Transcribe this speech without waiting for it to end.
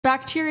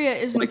bacteria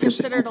isn't Like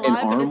considered an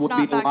alive, but arm it's would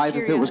not be alive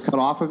bacteria. if it was cut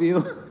off of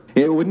you?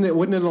 Wouldn't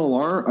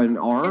an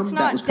arm It's that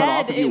not was cut dead.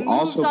 off of It you moves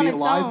also on be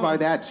its alive own. by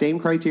that same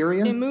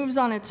criteria? It moves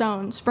on its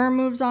own. Sperm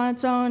moves on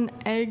its own.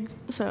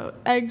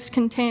 Eggs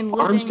contain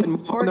living Arms can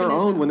move on their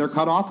own when they're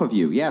cut off of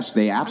you. Yes,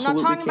 they I'm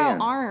absolutely not talking can.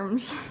 about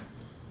arms.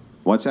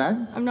 What's that?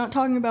 I'm not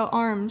talking about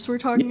arms. We're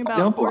talking about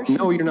abortion.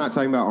 No, you're not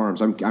talking about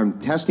arms. I'm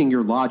testing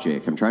your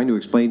logic. I'm trying to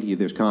explain to you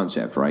this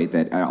concept, right?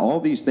 That all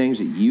these things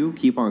that you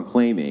keep on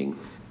claiming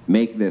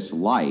make this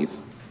life,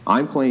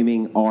 I'm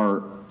claiming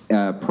are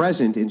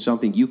present in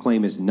something you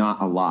claim is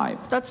not alive.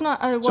 That's not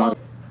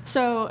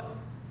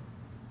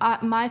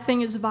my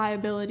thing is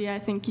viability. I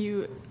think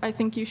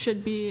you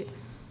should be.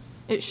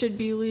 It should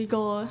be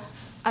legal,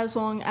 as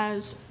long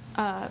as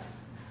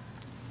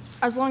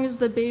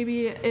the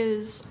baby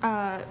is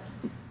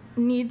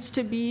needs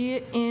to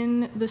be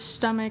in the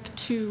stomach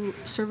to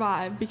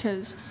survive,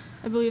 because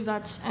I believe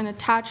that's an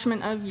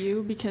attachment of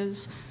you,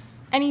 because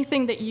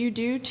anything that you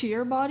do to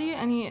your body,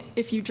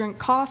 if you drink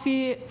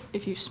coffee,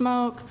 if you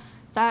smoke,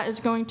 that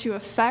is going to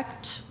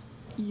affect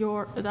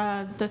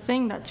the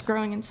thing that's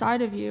growing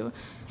inside of you,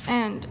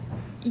 and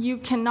you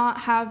cannot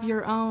have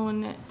your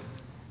own.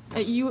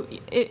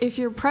 If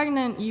you're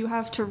pregnant, you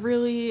have to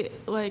really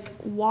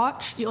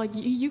watch.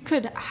 You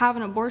could have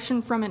an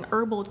abortion from an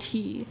herbal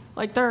tea.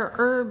 There are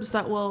herbs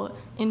that will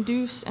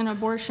induce an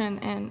abortion,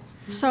 and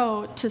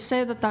so to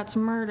say that that's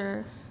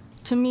murder,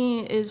 to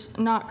me, is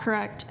not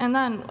correct. And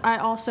then I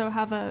also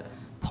have a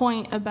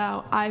point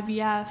about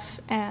IVF,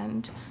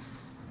 and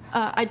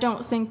I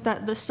don't think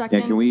that the second.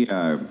 Yeah, can we,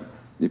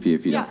 if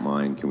you don't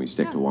mind, can we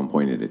stick to one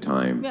point at a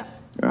time? Yeah.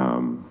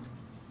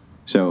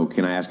 So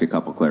can I ask a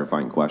couple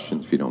clarifying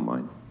questions, if you don't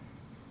mind?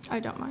 I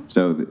don't mind.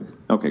 So,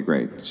 okay,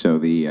 great. So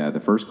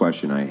the first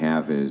question I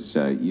have is,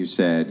 you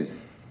said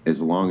as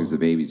long as the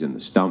baby's in the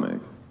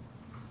stomach,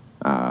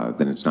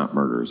 then it's not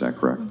murder. Is that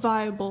correct?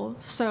 Viable.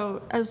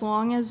 So as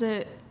long as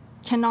it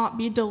cannot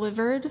be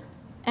delivered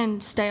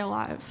and stay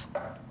alive.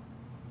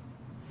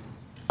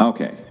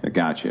 Okay, I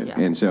gotcha. Yeah.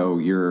 And so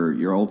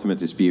your ultimate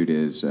dispute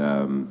is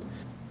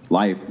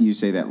life. You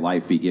say that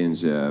life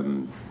begins,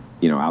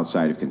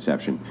 outside of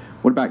conception.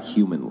 What about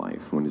human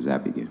life? When does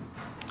that begin?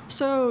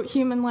 So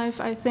human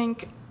life, I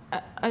think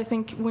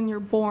when you're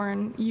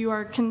born, you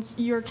are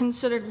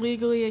considered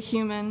legally a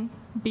human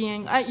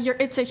being.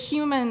 It's a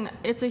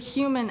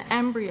human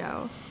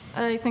embryo.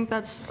 I think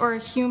or a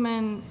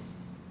human.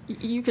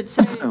 You could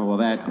say. Oh, well,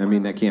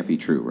 that can't be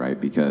true, right?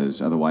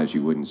 Because otherwise,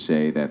 you wouldn't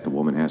say that the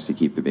woman has to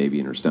keep the baby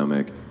in her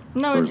stomach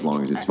for as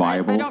long as it's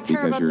viable. I don't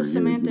care about the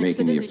semantics.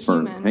 It is a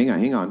human.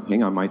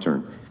 Hang on, my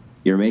turn.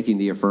 You're making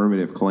the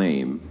affirmative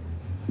claim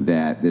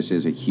that this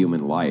is a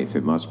human life.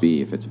 It must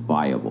be if it's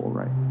viable,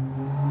 right?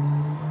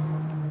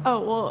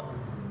 Oh, well,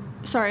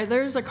 sorry,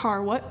 there's a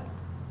car. What?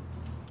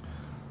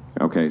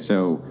 Okay,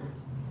 so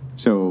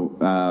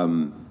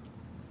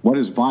what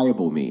does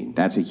viable mean?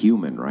 That's a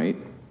human, right?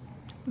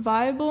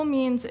 Viable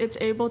means it's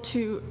able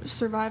to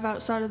survive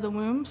outside of the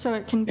womb, so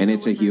it can be. And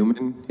it's a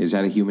human? Is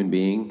that a human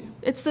being?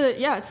 It's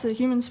the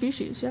human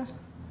species, yeah.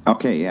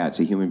 Okay, yeah, it's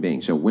a human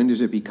being. So when does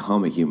it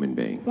become a human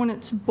being? When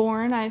it's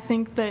born, I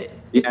think that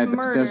it's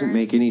murder. That doesn't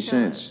make any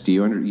sense. Do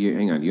you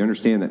hang on? You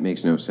understand that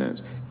makes no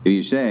sense. If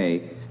you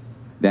say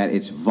that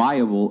it's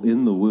viable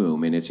in the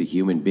womb and it's a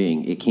human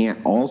being, it can't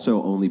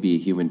also only be a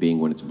human being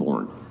when it's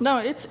born. No,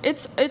 it's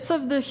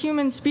of the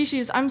human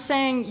species. I'm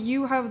saying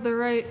you have the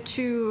right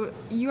to.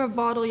 You have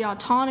bodily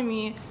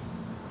autonomy,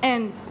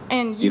 and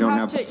you don't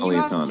have have bodily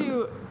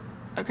autonomy.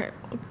 Okay,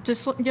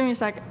 just give me a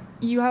second.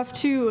 You have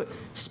to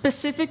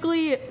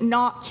specifically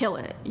not kill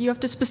it. You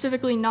have to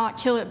specifically not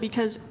kill it,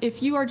 because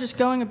if you are just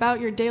going about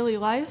your daily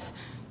life,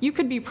 you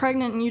could be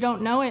pregnant and you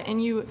don't know it,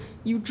 and you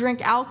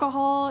drink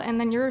alcohol, and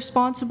then you're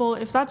responsible.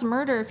 If that's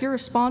murder, if you're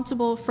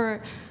responsible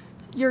for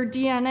your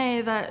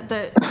DNA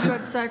that you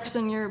had sex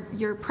and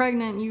you're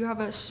pregnant, you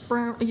have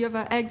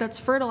an egg that's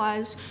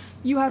fertilized,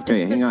 you have to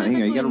specifically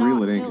hang on. You got to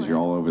reel it in, because because you're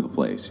all over the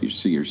place.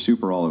 You're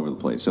super all over the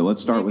place. So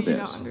let's start with Maybe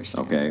you this. don't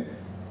understand. Okay,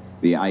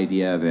 the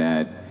idea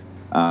that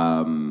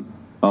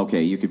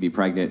you could be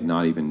pregnant and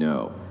not even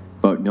know,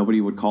 but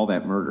nobody would call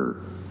that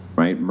murder,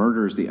 right?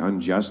 Murder is the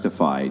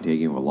unjustified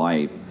taking of a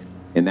life.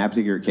 In that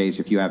particular case,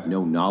 if you have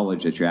no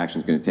knowledge that your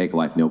action is going to take a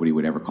life, nobody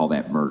would ever call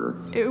that murder.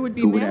 It would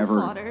be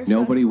manslaughter.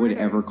 Nobody would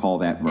ever call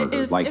that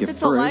murder. If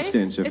for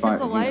instance,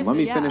 let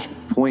me finish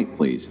point,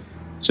 please.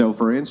 So,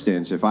 for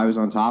instance, if I was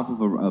on top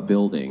of a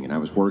building and I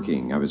was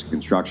a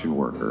construction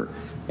worker,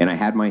 and I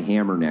had my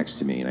hammer next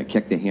to me, and I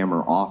kicked the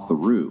hammer off the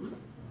roof,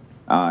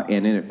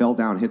 and then it fell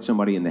down, hit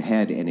somebody in the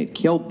head, and it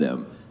killed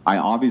them. I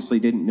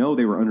obviously didn't know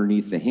they were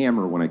underneath the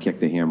hammer when I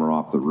kicked the hammer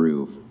off the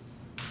roof.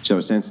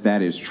 So since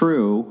that is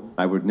true,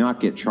 I would not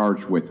get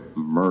charged with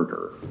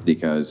murder,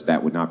 because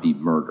that would not be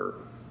murder,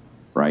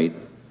 right?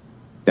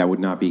 That would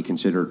not be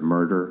considered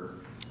murder.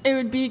 It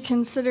would be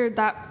considered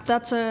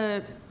that's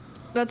a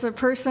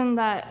person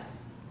that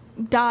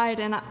died,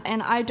 and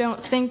I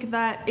don't think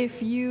that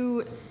if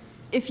you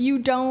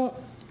don't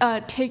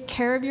take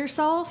care of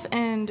yourself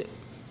and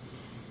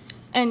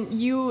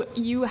you're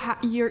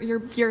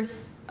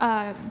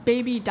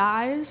baby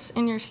dies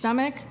in your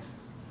stomach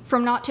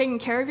from not taking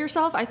care of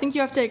yourself, I think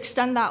you have to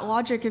extend that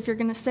logic if you're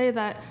going to say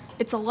that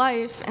it's a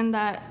life and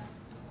that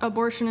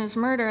abortion is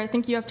murder. I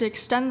think you have to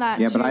extend that.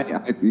 Yeah,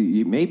 but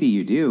maybe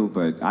you do,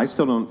 but I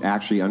still don't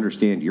actually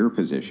understand your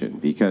position,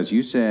 because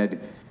you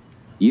said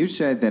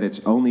that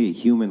it's only a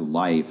human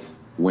life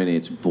when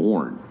it's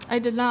born. I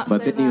did not say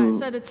that. I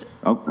said it's.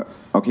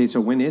 Okay, so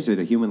when is it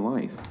a human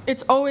life?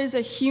 It's always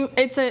a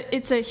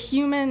it's a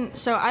human.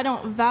 So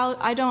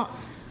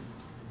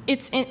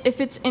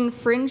if it's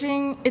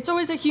infringing, it's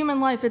always a human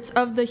life. It's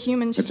of the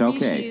human species.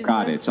 It's okay.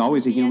 Got it. It's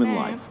always a human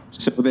life.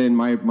 So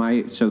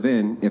then so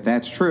then if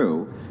that's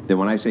true, then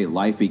when I say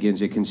life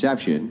begins at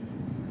conception,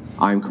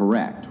 I'm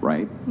correct,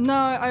 right? No,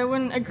 I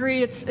wouldn't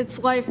agree. It's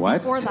life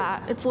before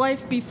that. It's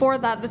life before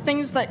that. The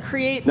things that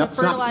create the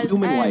fertilized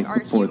egg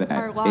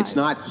are live. It's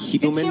not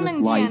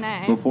human life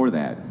DNA. Before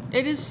that.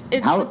 It's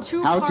how, the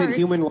two how parts. How's it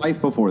human life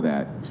before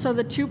that? So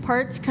the two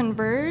parts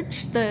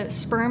converge, the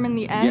sperm and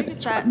the egg,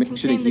 that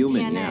contain the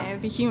DNA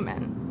of a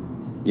human.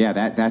 Yeah,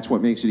 that's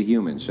what makes it a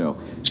human. So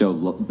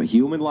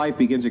human life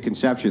begins at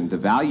conception. The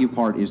value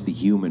part is the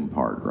human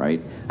part,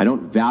 right? I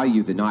don't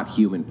value the not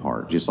human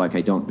part, just like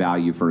I don't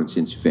value, for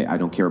instance, fish. I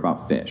don't care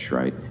about fish,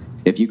 right?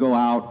 If you go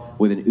out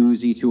with an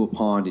Uzi to a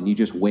pond and you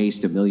just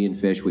waste 1 million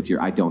fish with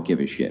I don't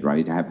give a shit,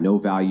 right? I have no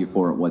value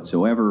for it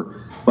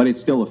whatsoever, but it's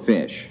still a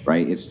fish,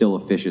 right? It's still a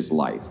fish's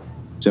life.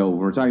 So when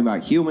we're talking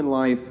about human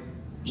life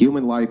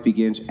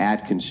begins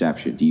at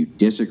conception. Do you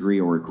disagree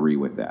or agree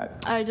with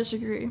that? I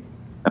disagree.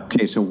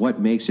 Okay, so what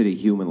makes it a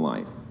human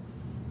life?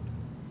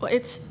 Well,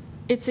 it's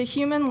a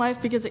human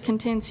life because it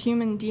contains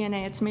human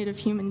DNA. It's made of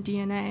human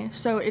DNA.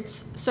 So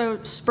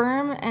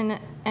sperm and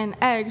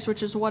eggs,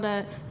 which is what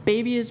a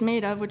baby is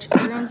made of, which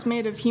everyone's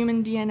made of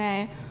human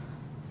DNA.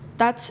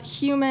 That's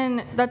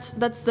human. That's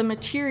the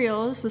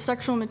materials, the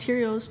sexual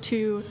materials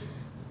to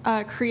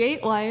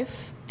create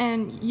life.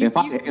 And if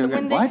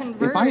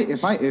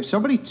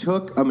somebody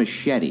took a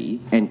machete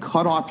and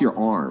cut off your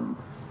arm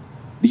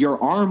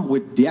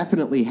would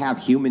definitely have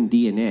human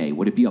DNA.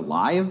 Would it be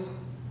alive?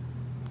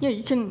 Yeah,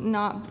 you can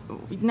not.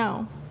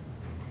 No.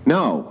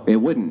 No, it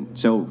wouldn't.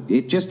 So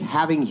just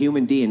having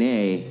human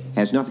DNA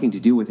has nothing to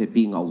do with it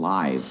being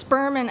alive.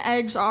 Sperm and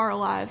eggs are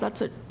alive.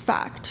 That's a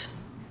fact.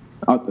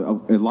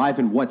 Alive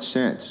in what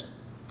sense?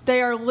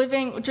 They are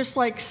living, just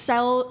like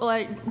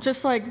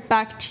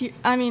bacteria.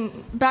 I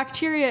mean,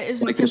 bacteria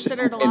isn't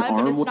considered alive,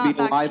 but it's not bacteria. An arm would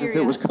be alive if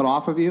it was cut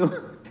off of you?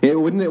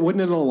 Wouldn't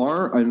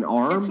an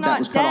arm that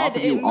was cut off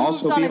of you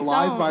also be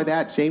alive by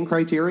that same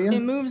criteria? It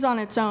moves on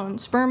its own.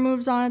 Sperm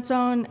moves on its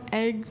own.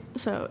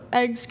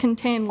 Eggs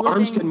contain living organisms.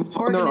 Arms can move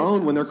on their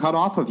own when they're cut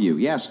off of you.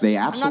 Yes, they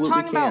absolutely can.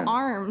 I'm not talking about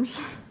arms.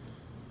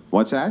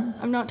 What's that?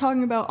 I'm not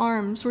talking about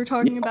arms. We're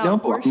talking about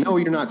abortion. No,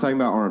 you're not talking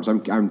about arms.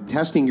 I'm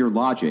testing your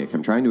logic.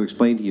 I'm trying to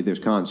explain to you this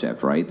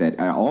concept, right? That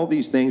all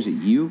these things that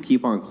you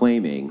keep on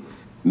claiming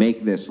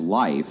make this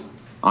life,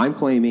 I'm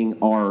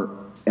claiming are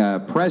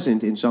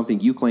present in something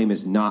you claim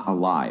is not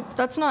alive.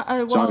 That's not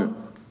so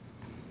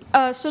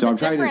I'm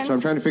trying to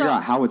figure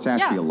out how it's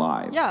actually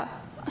alive. Yeah.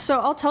 So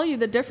I'll tell you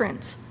the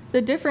difference.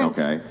 The difference.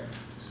 Okay.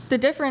 The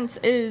difference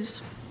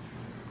is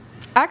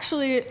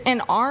actually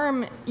an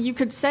arm, you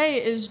could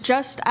say, is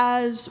just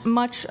as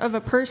much of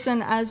a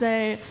person as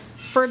a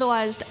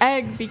fertilized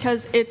egg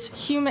because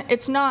it's human.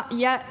 It's not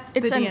yet.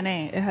 It's the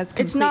DNA. It has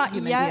complete it's not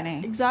human yet,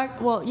 DNA.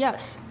 Exact. Well,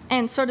 yes,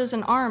 and so does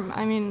an arm.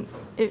 I mean,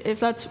 if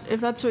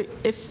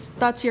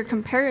that's your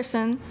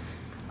comparison,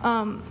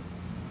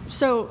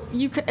 so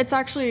it's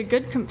actually a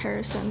good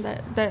comparison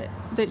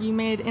that you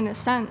made in a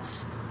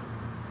sense.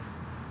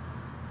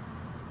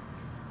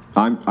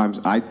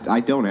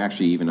 I don't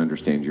actually even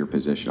understand your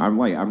position.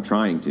 I'm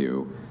trying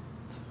to.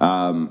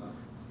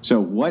 So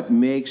what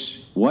makes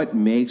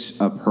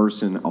a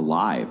person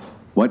alive?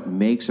 What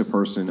makes a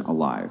person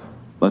alive?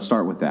 Let's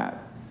start with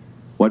that.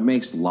 What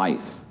makes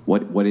life?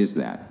 What is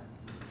that?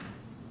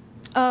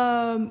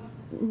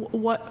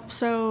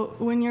 So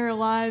when you're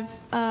alive,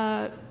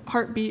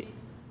 heartbeat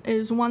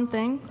is one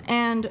thing,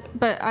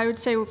 but I would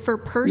say for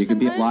personhood, you can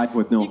be alive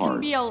with no heart. You can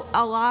be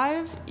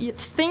alive.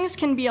 Things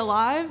can be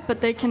alive,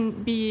 but they can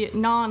be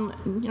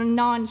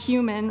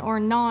non-human or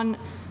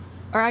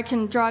I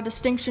can draw a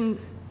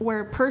distinction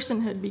where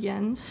personhood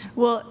begins.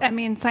 Well, I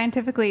mean,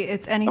 scientifically,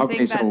 it's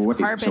anything that's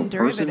carbon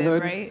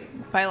derivative,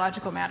 right?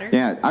 Biological matter.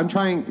 Yeah, I'm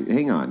trying.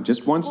 Hang on,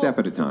 just one step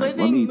at a time. Let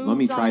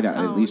me try to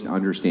at least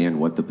understand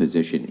what the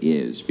position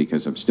is,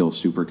 because I'm still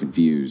super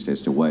confused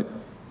as to what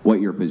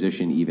your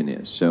position even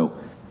is. So,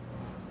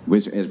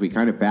 as we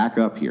kind of back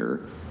up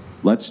here,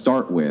 let's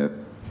start with,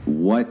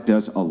 what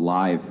does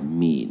alive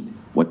mean?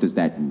 What does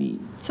that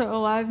mean? So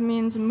alive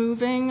means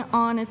moving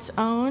on its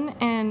own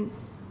and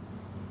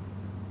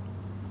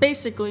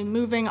basically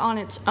moving on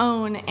its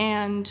own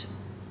and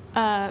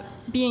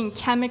being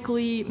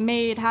chemically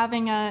made,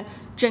 having a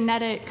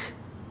genetic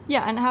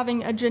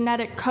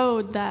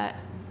code that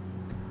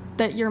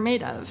you're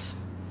made of.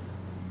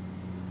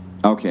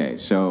 Okay,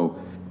 so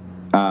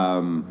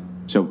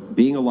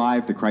being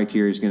alive, the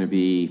criteria is going to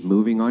be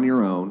moving on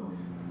your own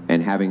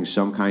and having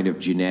some kind of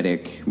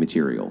genetic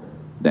material.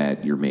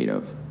 that you're made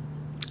of?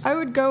 I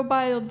would go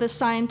by the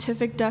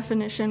scientific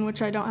definition,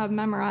 which I don't have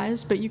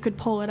memorized, but you could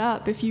pull it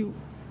up if you.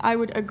 I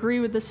would agree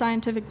with the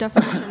scientific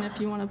definition if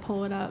you want to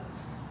pull it up,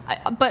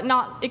 but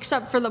not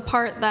except for the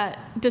part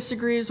that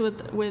disagrees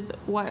with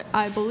what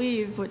I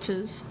believe, which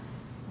is.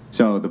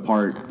 So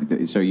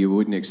so you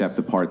wouldn't accept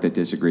the part that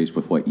disagrees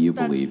with what you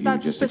believe. You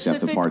would just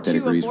accept the part that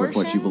agrees with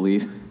what you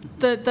believe.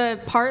 The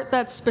part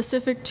that's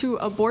specific to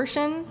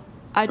abortion,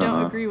 I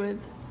don't agree with.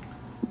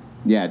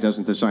 Yeah,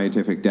 doesn't the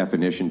scientific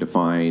definition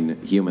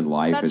define human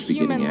life as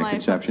beginning at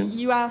conception?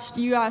 You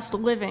asked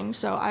living,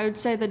 so I would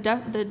say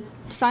the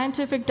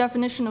scientific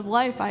definition of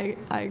life I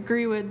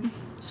agree with.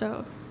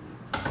 So.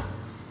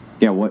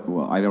 Yeah,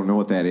 well, I don't know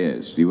what that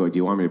is. Do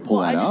you want me to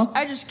pull that up?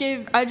 I just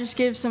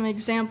gave some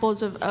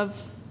examples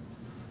of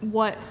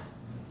what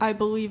I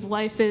believe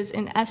life is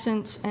in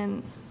essence,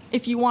 and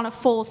if you want a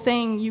full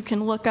thing, you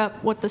can look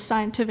up what the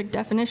scientific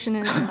definition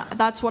is, and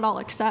that's what I'll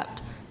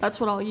accept. That's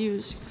what I'll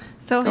use.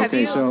 So have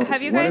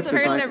you guys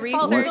heard the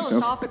research?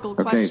 Philosophical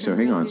question. Okay, so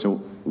hang on. So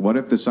what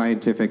if the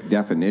scientific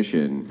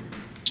definition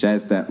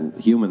says that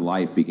human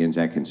life begins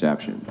at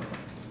conception?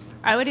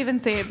 I would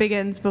even say it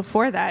begins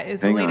before that. Is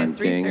the latest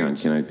research. Hang on.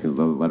 Can I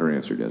let her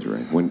answer,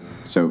 Desiree?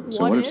 So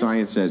what if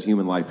science says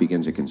human life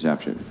begins at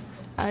conception?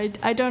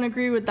 I don't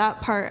agree with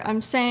that part.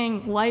 I'm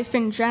saying life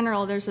in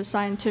general, there's a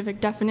scientific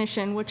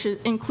definition, which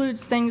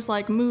includes things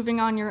like moving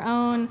on your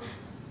own,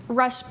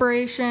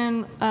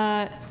 respiration,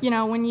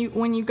 when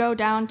you go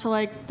down to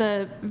like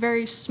the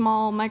very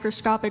small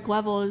microscopic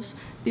levels,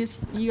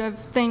 you have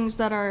things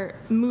that are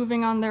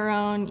moving on their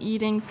own,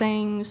 eating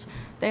things,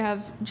 they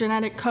have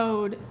genetic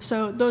code.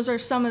 So those are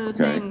some of the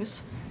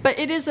things. But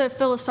it is a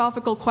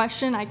philosophical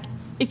question.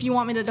 If you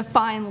want me to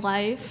define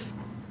life.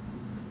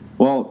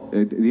 Well,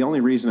 the only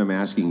reason I'm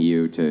asking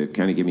you to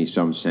kind of give me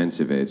some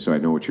sense of it, so I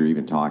know what you're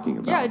even talking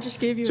about. Yeah, I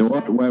just gave you. So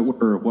what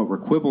we're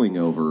quibbling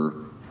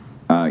over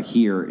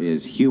here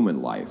is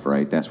human life,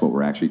 right? That's what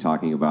we're actually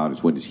talking about.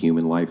 Is when does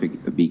human life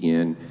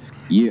begin?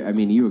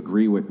 You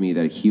agree with me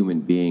that a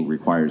human being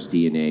requires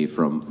DNA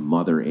from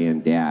mother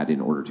and dad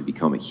in order to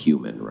become a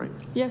human, right?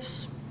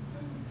 Yes.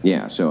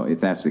 Yeah. So if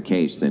that's the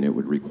case, then it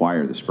would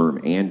require the sperm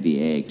and the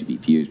egg to be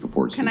fused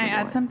before it's. Can I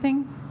add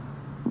something?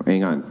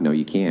 Hang on. No,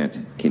 you can't.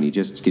 Can you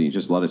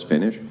just let us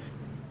finish?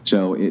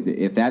 So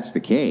if that's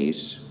the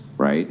case,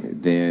 right,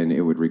 then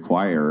it would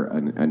require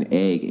an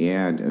egg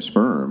and a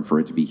sperm for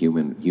it to be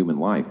human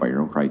life by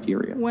your own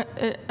criteria.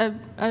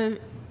 A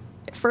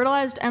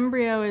fertilized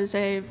embryo is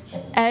a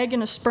egg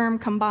and a sperm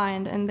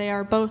combined, and they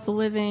are both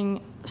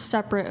living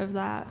separate of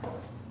that.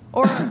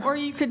 Or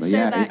you could say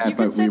that you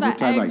could say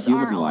that eggs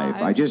aren't alive.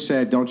 I just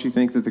said, don't you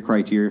think that the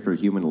criteria for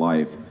human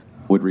life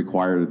would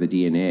require the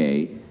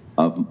DNA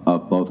of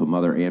both a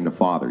mother and a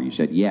father? You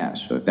said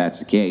yes. So if that's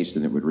the case,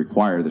 then it would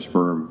require the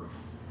sperm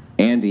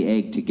and the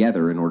egg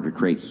together in order to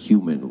create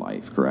human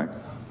life, correct?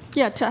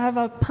 Yeah, to have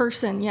a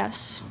person,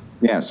 yes.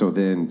 Yeah, so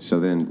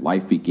then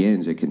life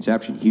begins at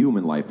conception.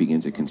 Human life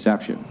begins at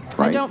conception,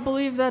 right? I don't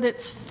believe that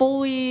it's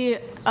fully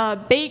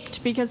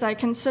baked, because I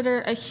consider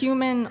a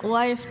human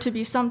life to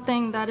be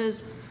something that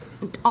is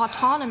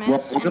autonomous.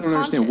 Well, I don't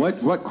understand.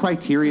 What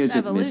criteria is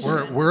it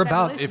missing? We're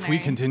about, if we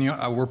continue,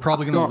 we're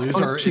probably going to lose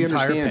our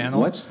entire panel.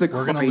 What's the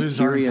criteria? We're going to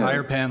lose our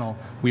entire panel.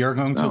 We are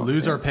going to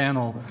lose our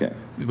panel. Okay.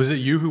 Was it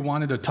you who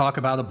wanted to talk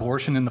about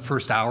abortion in the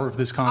first hour of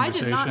this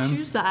conversation? I did not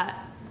choose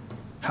that.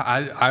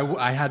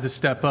 I had to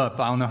step up.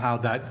 I don't know how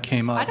that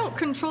came up. I don't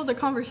control the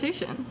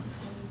conversation.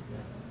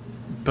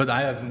 But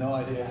I have no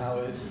idea how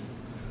it